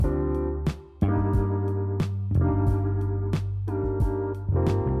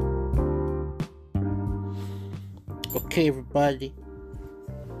Okay, everybody.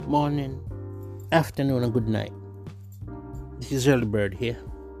 Morning, afternoon, and good night. This is Early Bird here.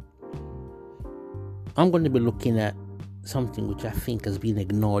 I'm going to be looking at something which I think has been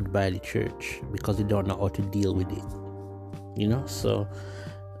ignored by the church because they don't know how to deal with it. So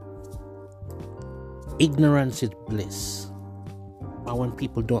ignorance is bliss. And when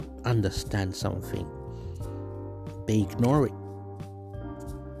people don't understand something, they ignore it.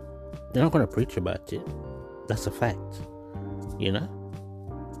 They're not going to preach about it. That's a fact.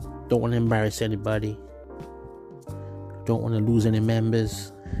 Don't want to embarrass anybody. Don't want to lose any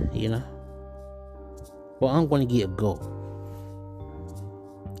members. But I'm going to give it a go.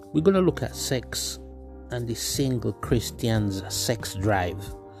 We're going to look at sex and the single Christian's sex drive.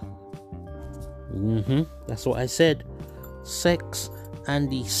 That's what I said. Sex and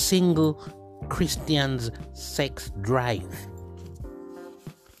the single Christian's sex drive.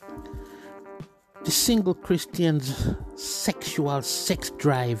 The single Christian's sexual sex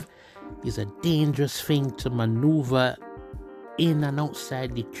drive is a dangerous thing to maneuver in and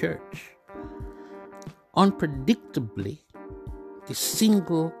outside the church. Unpredictably, the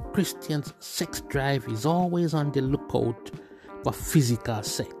single Christian's sex drive is always on the lookout for physical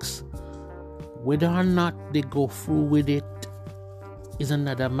sex. Whether or not they go through with it is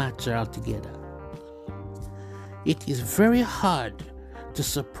another matter altogether. It is very hard to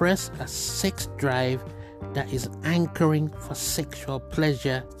suppress a sex drive that is anchoring for sexual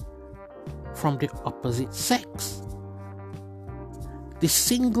pleasure from the opposite sex. The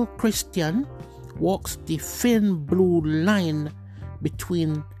single Christian walks the thin blue line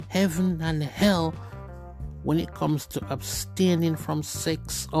between heaven and hell when it comes to abstaining from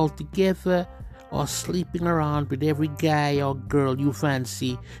sex altogether or sleeping around with every guy or girl you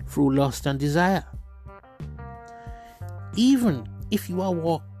fancy through lust and desire. Even if you are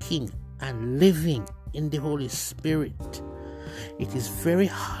walking and living in the Holy Spirit, it is very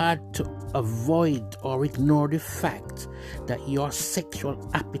hard to avoid or ignore the fact that your sexual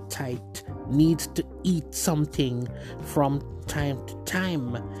appetite needs to eat something from time to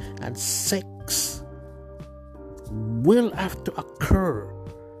time, and sex will have to occur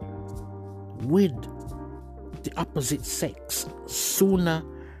with the opposite sex sooner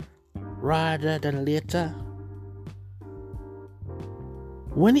rather than later.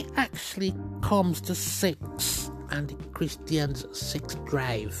 When it actually comes to sex and the Christian's sex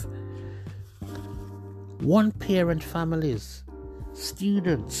drive, one-parent families,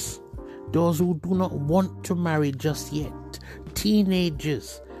 students, those who do not want to marry just yet,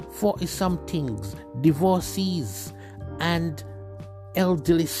 teenagers, 40-somethings, divorcees, and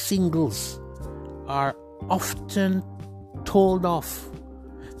elderly singles are often told off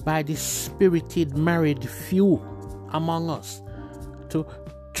by the spirited married few among us to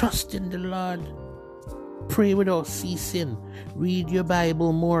trust in the Lord, pray without ceasing, read your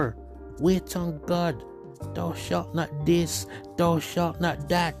Bible more, wait on God, thou shalt not this, thou shalt not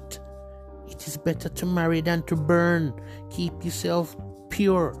that. It is better to marry than to burn. Keep yourself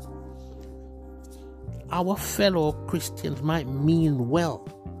pure. Our fellow Christians might mean well,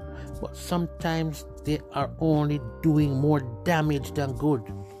 but sometimes they are only doing more damage than good.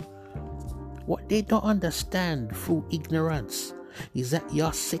 What they don't understand through ignorance is that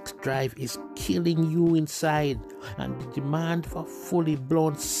your sex drive is killing you inside, and the demand for fully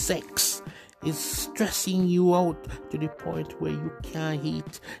blown sex is stressing you out to the point where you can't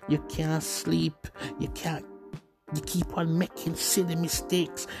eat, you can't sleep, you keep on making silly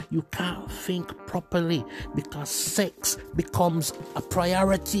mistakes, you can't think properly because sex becomes a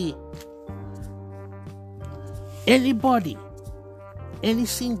priority. Any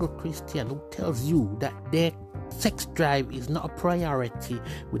single Christian who tells you that their sex drive is not a priority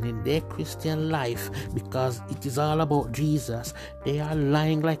within their Christian life because it is all about Jesus, they are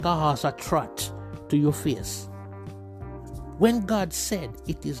lying like a horse a trot to your face. When God said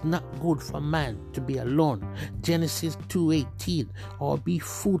it is not good for man to be alone, Genesis 2:18, or be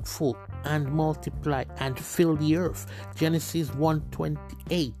fruitful and multiply and fill the earth, Genesis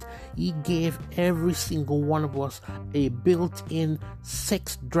 1:28, he gave every single one of us a built-in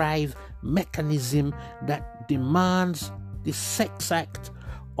sex drive mechanism that demands the sex act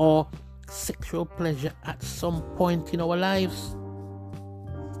or sexual pleasure at some point in our lives.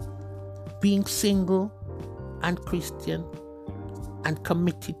 Being single and Christian and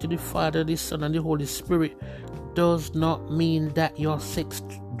committed to the Father, the Son, and the Holy Spirit does not mean that your sex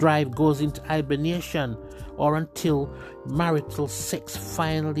drive goes into hibernation or until marital sex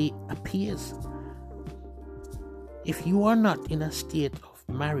finally appears. If you are not in a state of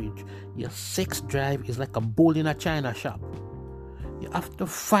marriage, your sex drive is like a bull in a china shop. You have to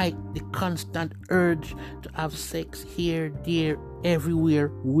fight the constant urge to have sex here, there,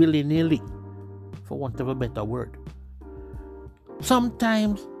 everywhere, willy-nilly, for want of a better word.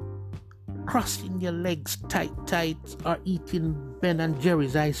 Sometimes crossing your legs tight or eating Ben and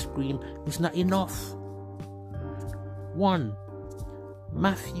Jerry's ice cream is not enough. 1.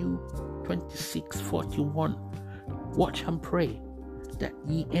 Matthew 26:41. Watch and pray that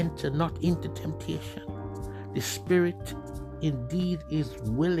ye enter not into temptation. The spirit indeed is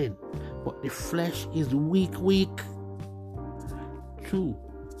willing, but the flesh is weak. 2.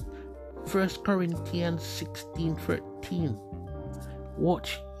 1 Corinthians 16:13.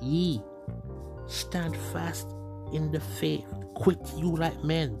 Watch ye, stand fast in the faith, quit you like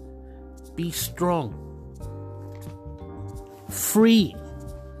men, be strong. 3.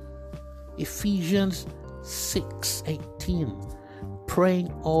 Ephesians 6:18.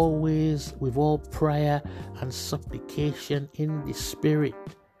 Praying always with all prayer and supplication in the Spirit,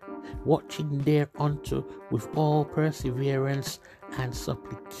 watching thereunto with all perseverance and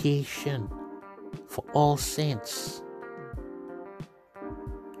supplication for all saints.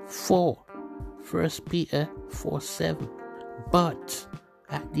 4. 1 Peter 4:7. But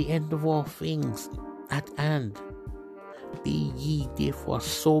at the end of all things at hand, be ye therefore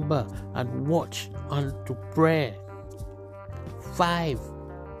sober and watch unto prayer. 5.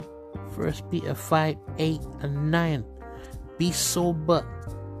 1 Peter 5:8 and 9. Be sober,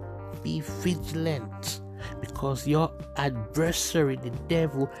 be vigilant, because your adversary the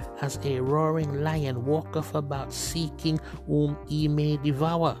devil as a roaring lion walketh about seeking whom he may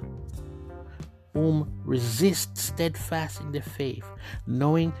devour. Whom resist steadfast in the faith,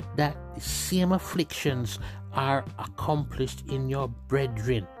 knowing that the same afflictions are accomplished in your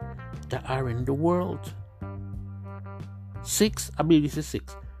brethren that are in the world. 6, I believe this is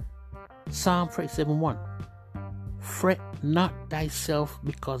 6. Psalm 37:1. Fret not thyself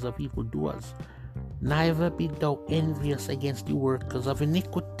because of evildoers, neither be thou envious against the workers of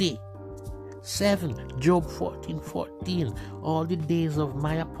iniquity. 7. Job 14:14. All the days of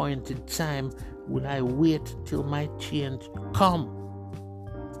my appointed time will I wait till my change come.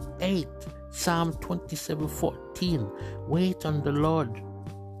 8. Psalm 27:14. Wait on the Lord.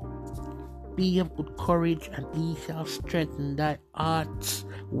 Be of good courage, and he shall strengthen thy heart.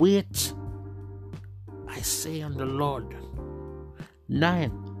 Wait, I say, on the Lord.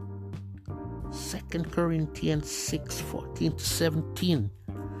 9. 2 Corinthians 6:14-17.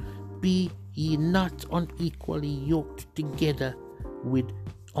 Be ye not unequally yoked together with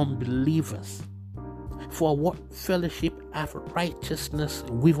unbelievers. For what fellowship hath righteousness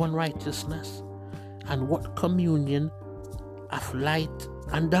with unrighteousness? And what communion hath light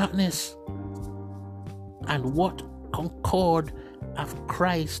and darkness? And what concord hath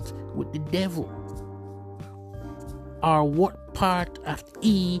Christ with the devil? Or what part hath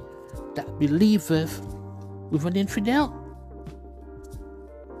he that believeth with an infidel?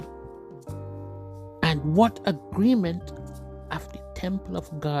 And what agreement hath the temple of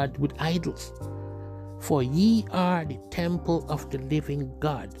God with idols? For ye are the temple of the living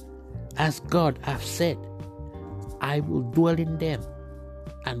God, as God hath said, I will dwell in them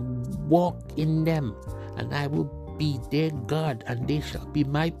and walk in them, and I will be their God, and they shall be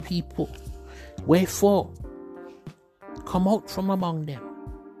my people. Wherefore, come out from among them,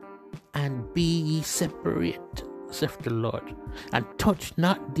 and be ye separate, saith the Lord, and touch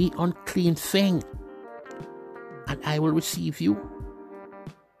not the unclean thing, and I will receive you.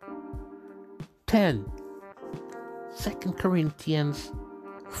 10. 2 Corinthians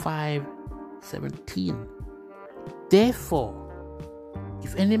 5:17. Therefore,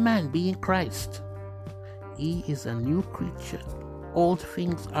 if any man be in Christ, he is a new creature. Old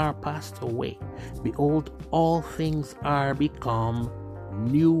things are passed away. Behold, all things are become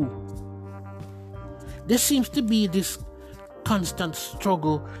new. There seems to be this constant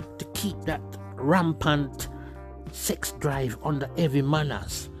struggle to keep that rampant sex drive under heavy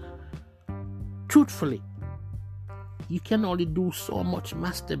manners. Truthfully, you can only do so much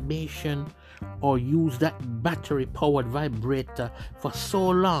masturbation or use that battery-powered vibrator for so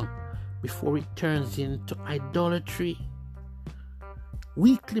long before it turns into idolatry.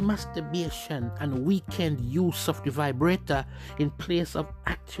 Weekly masturbation and weekend use of the vibrator in place of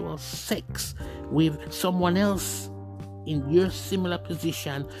actual sex with someone else in your similar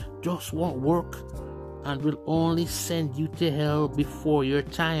position just won't work and will only send you to hell before your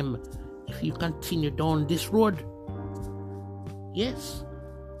time if you continue down this road. Yes,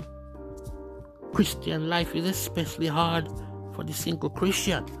 Christian life is especially hard for the single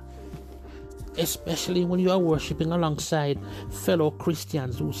Christian, especially when you are worshiping alongside fellow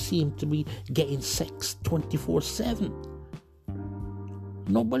Christians who seem to be getting sex 24/7.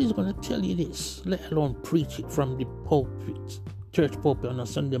 Nobody's going to tell you this, let alone preach it from the pulpit, church pulpit on a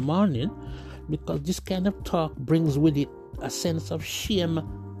Sunday morning, because this kind of talk brings with it a sense of shame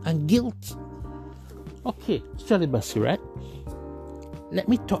and guilt. Okay, celibacy, right? Let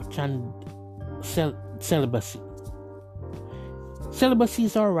me touch on celibacy. Celibacy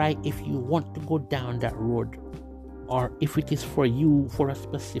is alright if you want to go down that road, or if it is for you for a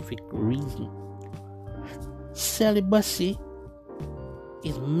specific reason. Celibacy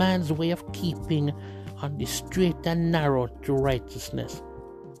is man's way of keeping on the straight and narrow to righteousness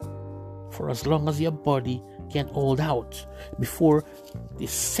for as long as your body can hold out before the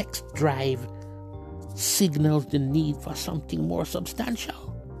sex drive signals the need for something more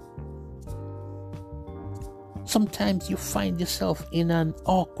substantial. Sometimes you find yourself in an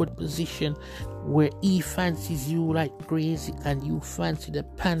awkward position where he fancies you like crazy and you fancy the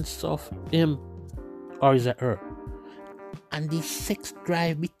pants of him, or is it her? And the sex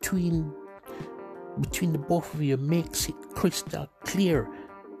drive between the both of you makes it crystal clear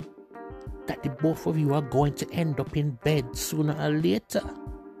that the both of you are going to end up in bed sooner or later.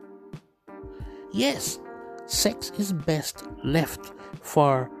 Yes, sex is best left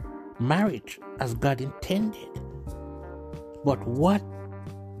for marriage as God intended. But what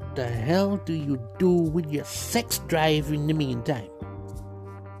the hell do you do with your sex drive in the meantime?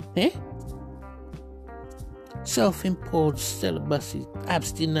 Self-imposed celibacy,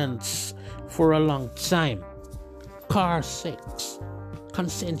 abstinence for a long time, car sex,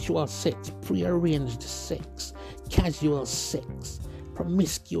 consensual sex, prearranged sex, casual sex,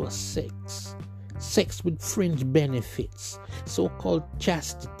 promiscuous sex, sex with fringe benefits, so-called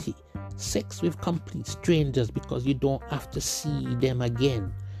chastity, sex with complete strangers because you don't have to see them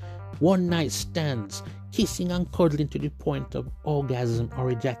again, one-night stands, kissing and cuddling to the point of orgasm or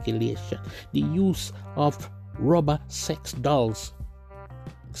ejaculation, the use of rubber sex dolls.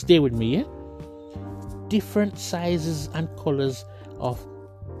 Stay with me, yeah? Different sizes and colors of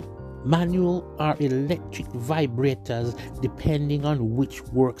manual or electric vibrators depending on which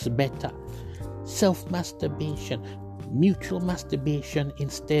works better. Self-masturbation, mutual masturbation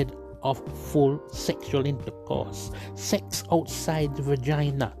instead of full sexual intercourse, sex outside the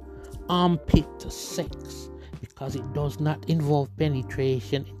vagina, armpit sex because it does not involve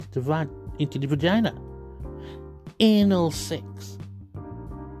penetration into the vagina, anal sex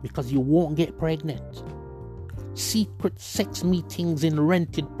because you won't get pregnant, secret sex meetings in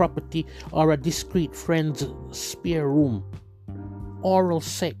rented property or a discreet friend's spare room, oral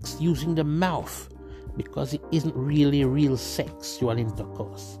sex using the mouth because it isn't really real sexual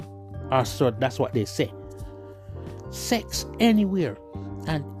intercourse, or so that's what they say. Sex anywhere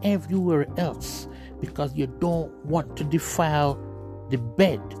and everywhere else because you don't want to defile the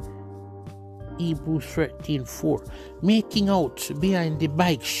bed. Hebrews 13:4. Making out behind the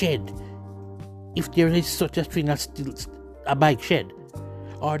bike shed, if there is such a thing as still a bike shed,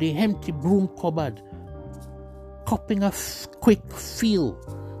 or the empty broom cupboard, cupping a quick feel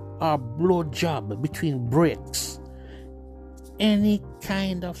or blow job between breaks. Any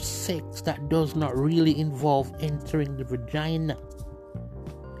kind of sex that does not really involve entering the vagina.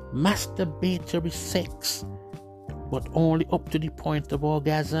 Masturbatory sex, but only up to the point of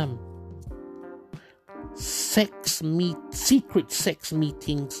orgasm. Secret sex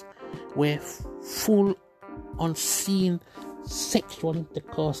meetings where full unseen sexual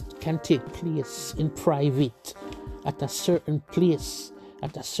intercourse can take place in private at a certain place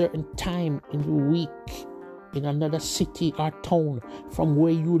at a certain time in the week in another city or town from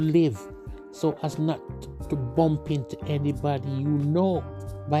where you live, so as not to bump into anybody you know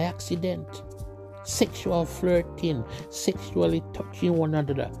by accident. Sexual flirting, sexually touching one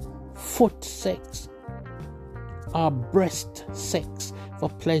another, foot sex or breast sex for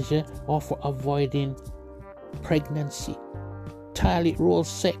pleasure or for avoiding pregnancy. Toilet roll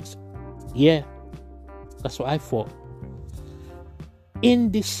sex, yeah, that's what I thought.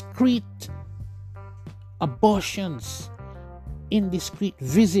 Indiscreet abortions, indiscreet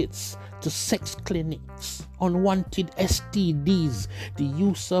visits to sex clinics, unwanted STDs, the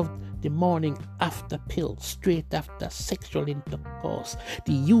use of the morning after pill straight after sexual intercourse,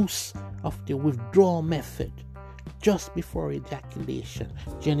 the use of the withdrawal method just before ejaculation,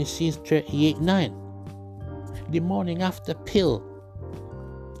 Genesis 38:9, the morning after pill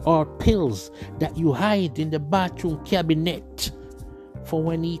or pills that you hide in the bathroom cabinet for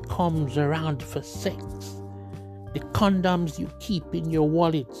when he comes around for sex, the condoms you keep in your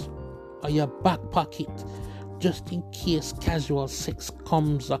wallet or your back pocket just in case casual sex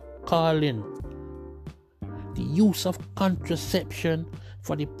comes a calling, the use of contraception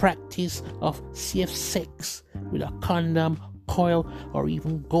for the practice of safe sex with a condom coil or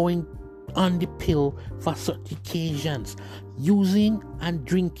even going on the pill for such occasions, using and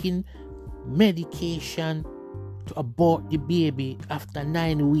drinking medication to abort the baby after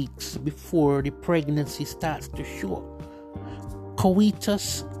 9 weeks before the pregnancy starts to show,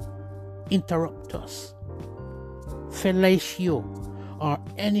 coitus interruptus, fellatio, or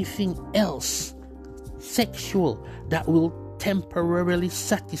anything else sexual that will temporarily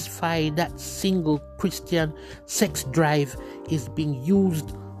satisfy that single Christian sex drive is being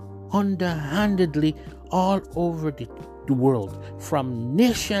used underhandedly all over the world, from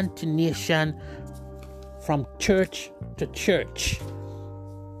nation to nation, from church to church.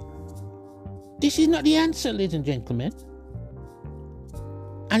 This is not the answer, ladies and gentlemen,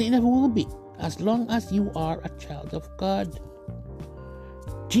 and it never will be as long as you are a child of God.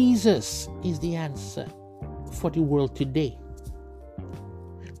 Jesus is the answer for the world today.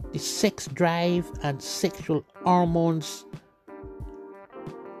 The sex drive and sexual hormones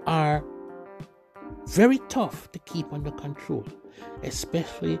are very tough to keep under control,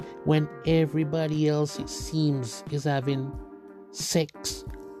 especially when everybody else, it seems, is having sex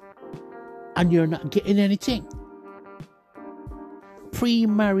and you're not getting anything.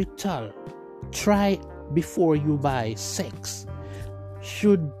 Premarital, try before you buy sex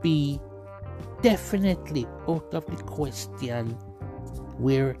should be definitely out of the question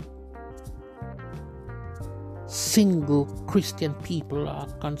where single Christian people are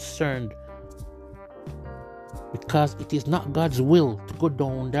concerned, because it is not God's will to go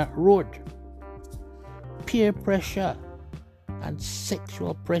down that road. Peer pressure and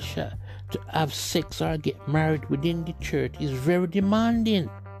sexual pressure to have sex or get married within the church is very demanding.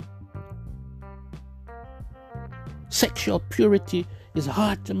 Sexual purity is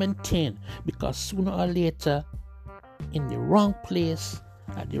hard to maintain because sooner or later, in the wrong place,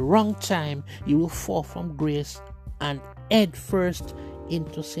 at the wrong time, you will fall from grace and head first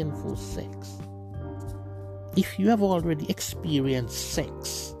into sinful sex. If you have already experienced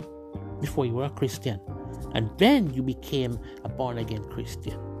sex before you were a Christian, and then you became a born-again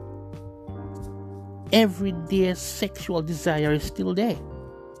Christian, everyday sexual desire is still there.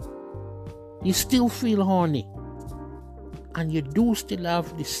 You still feel horny, and you do still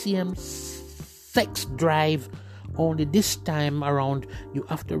have the same sex drive, only this time around you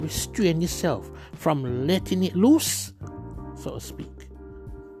have to restrain yourself from letting it loose, so to speak.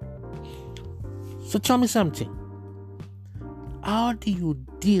 So tell me something. How do you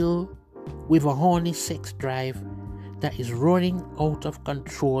deal with a horny sex drive that is running out of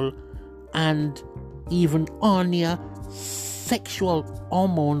control, and even hornier sexual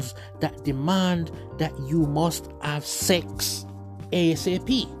hormones that demand that you must have sex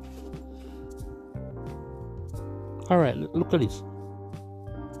ASAP? Alright, look at this.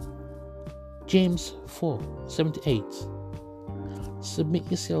 James 4:78. Submit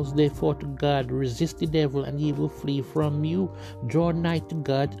yourselves therefore to God, resist the devil, and he will flee from you. Draw nigh to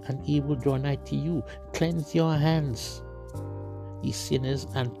God, and he will draw nigh to you. Cleanse your hands, ye sinners,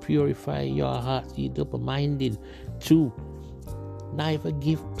 and purify your hearts, ye double-minded. 2. Neither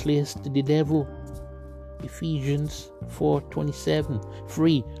give place to the devil. Ephesians 4:27.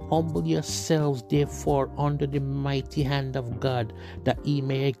 3. Humble yourselves therefore under the mighty hand of God, that he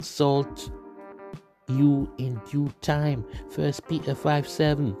may exalt you in due time. 1 Peter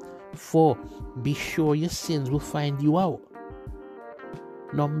 5:7. 4. Be sure your sins will find you out.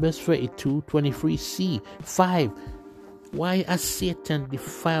 Numbers 32:23c. 5. Why has Satan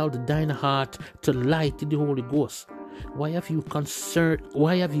defiled thine heart to lie to the Holy Ghost? Why have you conceived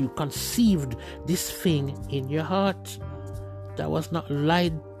this thing in your heart? That was not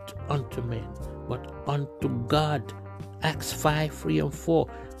lied unto men, but unto God. Acts 5:3-4.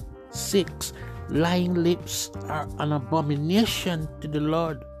 6. Lying lips are an abomination to the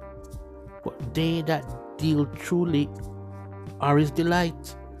Lord, but they that deal truly are his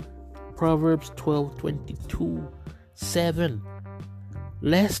delight. Proverbs 12:22. 7.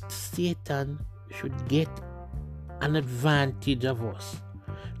 Lest Satan should get an advantage of us,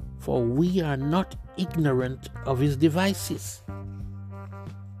 for we are not ignorant of his devices.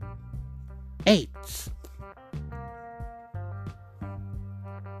 8.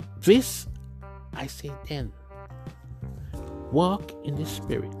 This I say then, walk in the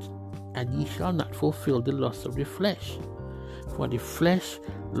Spirit, and ye shall not fulfill the lust of the flesh. For the flesh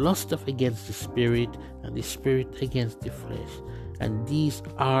lusteth against the Spirit, and the Spirit against the flesh. And these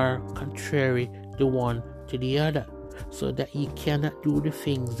are contrary the one to the other, so that ye cannot do the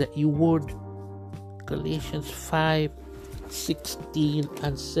things that you would. Galatians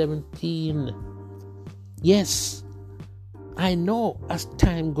 5:16-17. Yes, I know as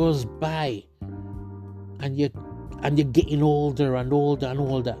time goes by, and you and you're getting older and older and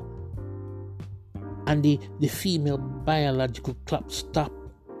older, and the female biological clock stopped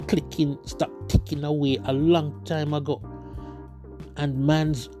ticking away a long time ago, and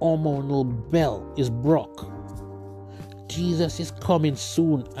man's hormonal bell is broke. Jesus is coming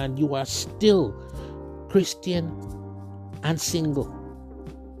soon, and you are still Christian and single.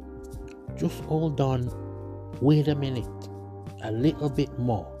 Just hold on. Wait a minute. A little bit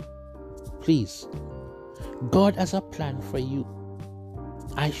more. Please. God has a plan for you.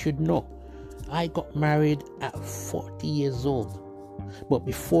 I should know. I got married at 40 years old. But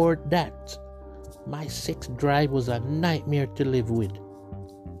before that, my sex drive was a nightmare to live with.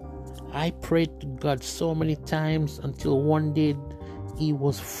 I prayed to God so many times until one day he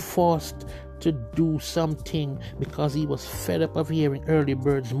was forced to do something, because he was fed up of hearing early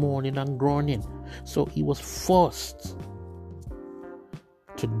birds mourning and groaning. So he was forced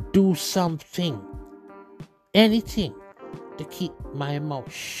to do something, anything, to keep my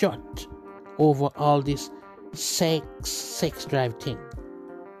mouth shut over all this sex drive thing.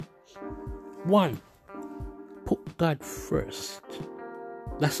 1, put God first.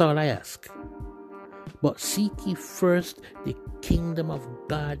 That's all I ask. But seek ye first the kingdom of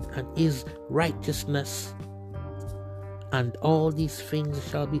God and his righteousness, and all these things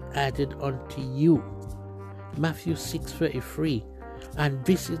shall be added unto you. Matthew 6:33. And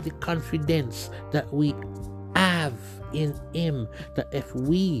this is the confidence that we have in him, that if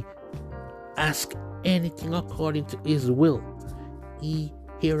we ask anything according to his will, he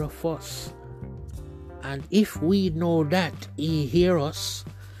heareth us. And if we know that he hear us,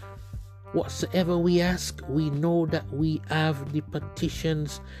 whatsoever we ask, we know that we have the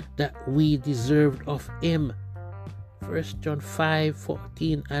petitions that we deserved of him. 1 John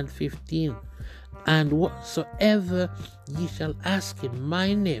 5:14 and 15. And whatsoever ye shall ask in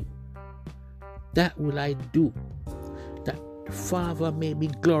my name, that will I do, that the Father may be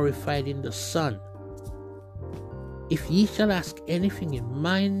glorified in the Son. If ye shall ask anything in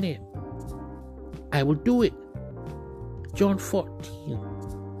my name, I will do it. John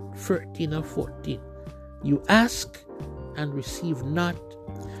 14:13 and 14. You ask and receive not,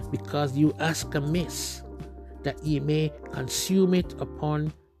 because you ask amiss, that ye may consume it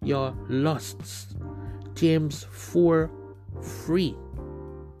upon your lusts. James 4:3.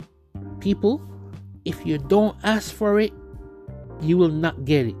 People, if you don't ask for it, you will not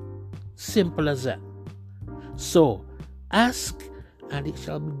get it. Simple as that. So, ask and it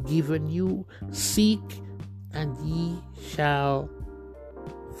shall be given you. Seek and ye shall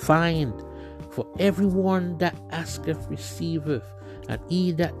find. For everyone that asketh receiveth, and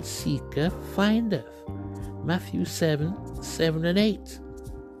he that seeketh findeth. Matthew 7:7 and 8.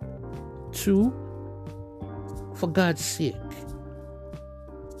 2, for God's sake,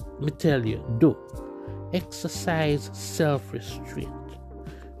 let me tell you, do exercise self-restraint.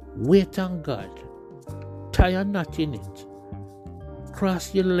 Wait on God. Tie a knot in it.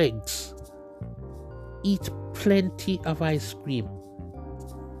 Cross your legs. Eat plenty of ice cream.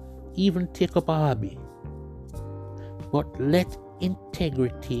 Even take up a hobby. But let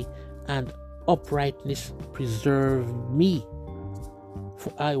integrity and uprightness preserve me,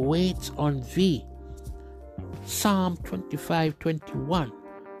 for I wait on thee. Psalm 25:21.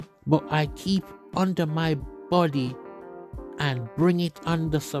 But I keep under my body and bring it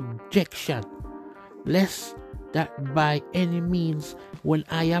under subjection, lest that by any means, when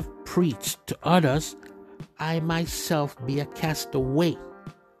I have preached to others, I myself be a castaway.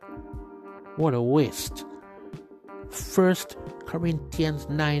 What a waste. 1 Corinthians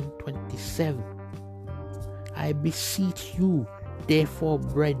 9:27. I beseech you, therefore,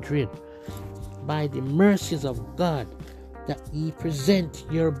 brethren, by the mercies of God, that ye present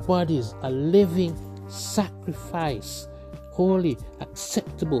your bodies a living sacrifice, holy,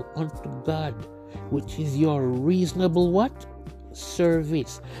 acceptable unto God, which is your reasonable what?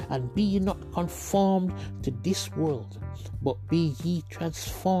 Service. And be ye not conformed to this world, but be ye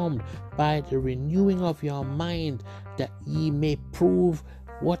transformed by the renewing of your mind, that ye may prove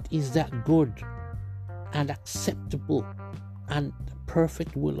what is that good and acceptable and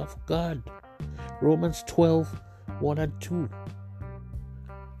perfect will of God. Romans 12:1 and 2.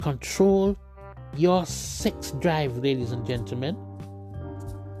 Control your sex drive, ladies and gentlemen.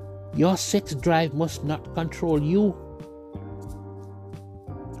 Your sex drive must not control you.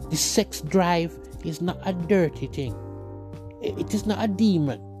 The sex drive is not a dirty thing. It is not a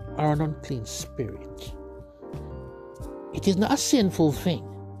demon or an unclean spirit. It is not a sinful thing.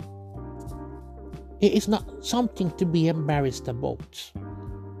 It is not something to be embarrassed about.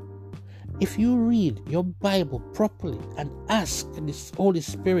 If you read your Bible properly and ask the Holy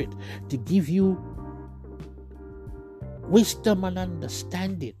Spirit to give you wisdom and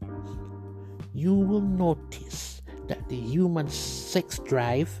understanding, you will notice that the human sex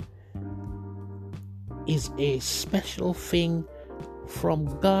drive is a special thing from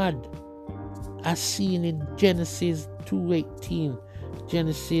God, as seen in Genesis 2:18,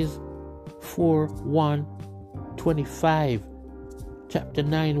 Genesis 4:1-25, chapter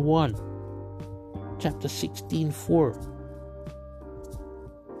 9:1, chapter 16:4,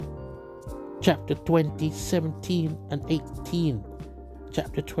 chapter 20:17 and 18,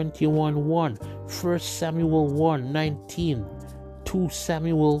 chapter 21:1, 1 Samuel 1:19, 2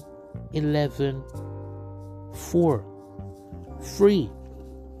 Samuel 11:4.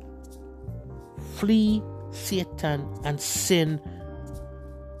 Flee Satan and sin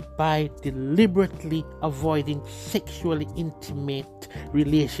by deliberately avoiding sexually intimate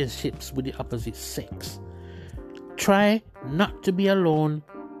relationships with the opposite sex. Try not to be alone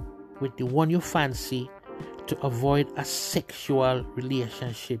with the one you fancy to avoid a sexual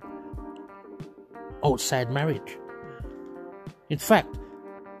relationship outside marriage. In fact,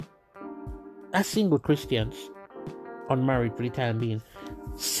 as single Christians, unmarried for the time being,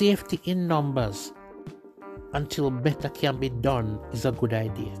 safety in numbers until better can be done is a good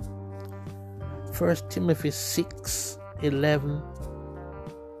idea. 1 Timothy 6:11,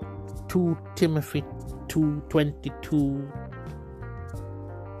 2 Timothy 2:22,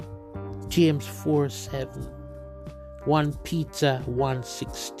 James 4:7, 1 Peter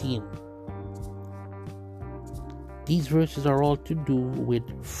 1:16. These verses are all to do with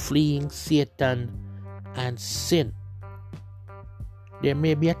fleeing Satan and sin. There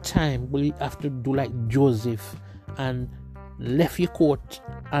may be a time where you have to do like Joseph and left your coat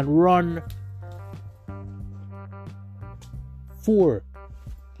and run. 4.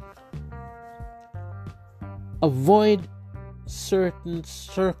 Avoid certain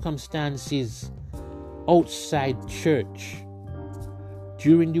circumstances outside church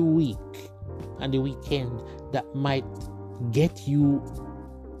during the week and the weekend that might get you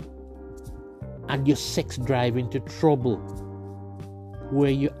and your sex drive into trouble, where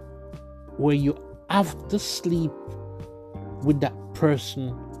you have to sleep with that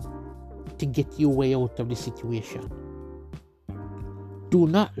person to get your way out of the situation. Do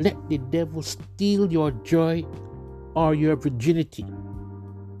not let the devil steal your joy or your virginity.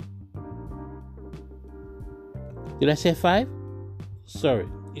 Did I say 5? Sorry,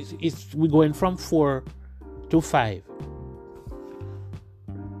 we're going from 4 to 5.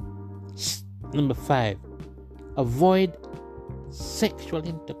 Number 5, avoid sexual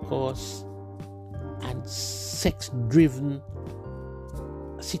intercourse and sex-driven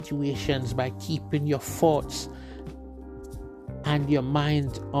situations by keeping your thoughts and your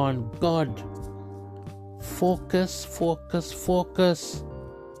mind on God. Focus.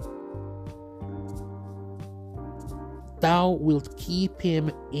 Thou wilt keep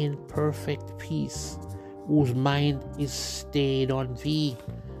him in perfect peace, whose mind is stayed on thee.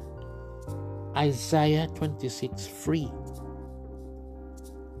 Isaiah 26:3.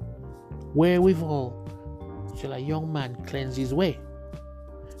 Wherewithal shall a young man cleanse his way?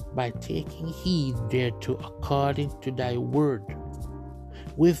 By taking heed thereto according to thy word.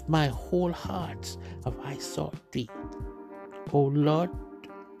 With my whole heart have I sought thee. O Lord,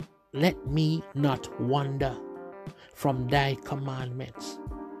 let me not wander from thy commandments.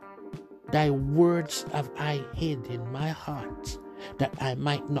 Thy words have I hid in my heart, that I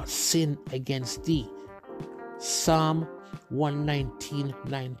might not sin against thee. Psalm 119,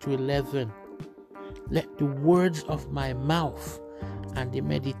 9-11. Let the words of my mouth and the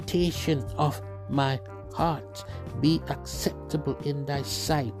meditation of my heart be acceptable in thy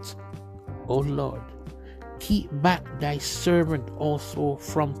sight, O Lord. Keep back thy servant also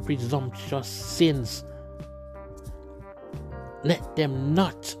from presumptuous sins. Let them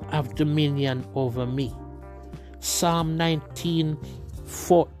not have dominion over me. Psalm 19,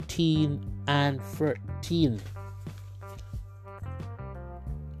 14 and 13.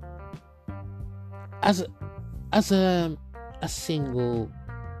 As a single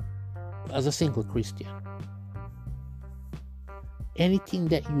Christian, anything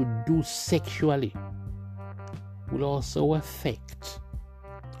that you do sexually will also affect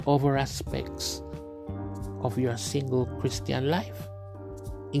other aspects of your single Christian life,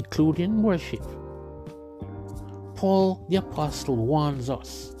 including worship. Paul the Apostle warns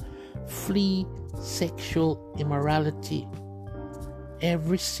us, flee sexual immorality.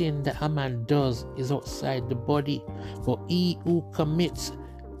 Every sin that a man does is outside the body, but he who commits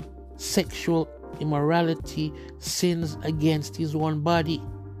sexual immorality sins against his own body.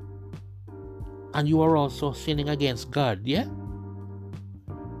 And you are also sinning against God, yeah?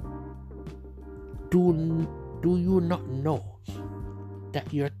 Do Do you not know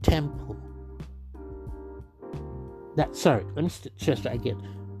that your temple, let me stress that again.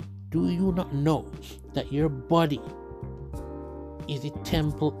 Do you not know that your body is the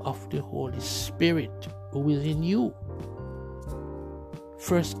temple of the Holy Spirit within you?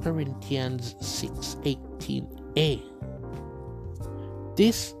 1 Corinthians 6:18a.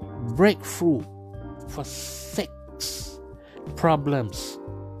 This breakthrough for sex problems,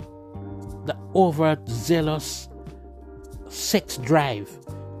 the overzealous sex drive,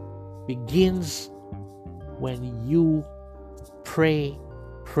 begins when you pray,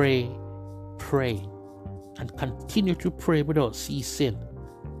 and continue to pray without ceasing.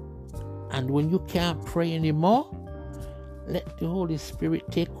 And when you can't pray anymore, let the Holy Spirit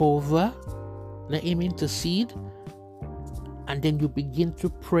take over, let Him intercede, and then you begin to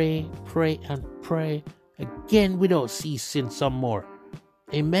pray again without ceasing some more.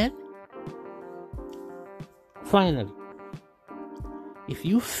 Amen? Finally, if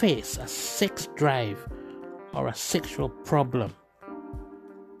you face a sex drive or a sexual problem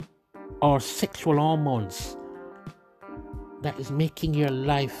or sexual hormones that is making your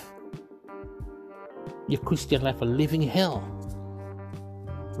life, your Christian life, a living hell,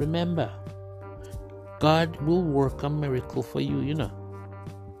 remember, God will work a miracle for you,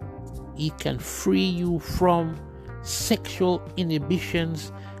 He can free you from sexual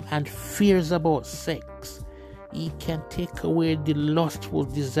inhibitions and fears about sex. He can take away the lustful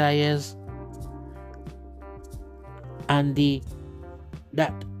desires and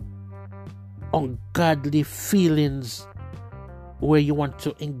that ungodly feelings where you want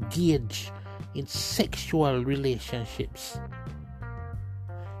to engage in sexual relationships.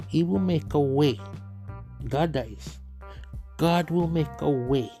 He will make a way. God will make a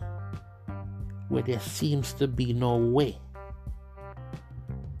way where there seems to be no way.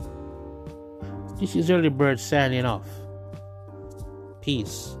 This is Early Bird signing off.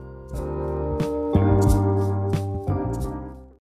 Peace.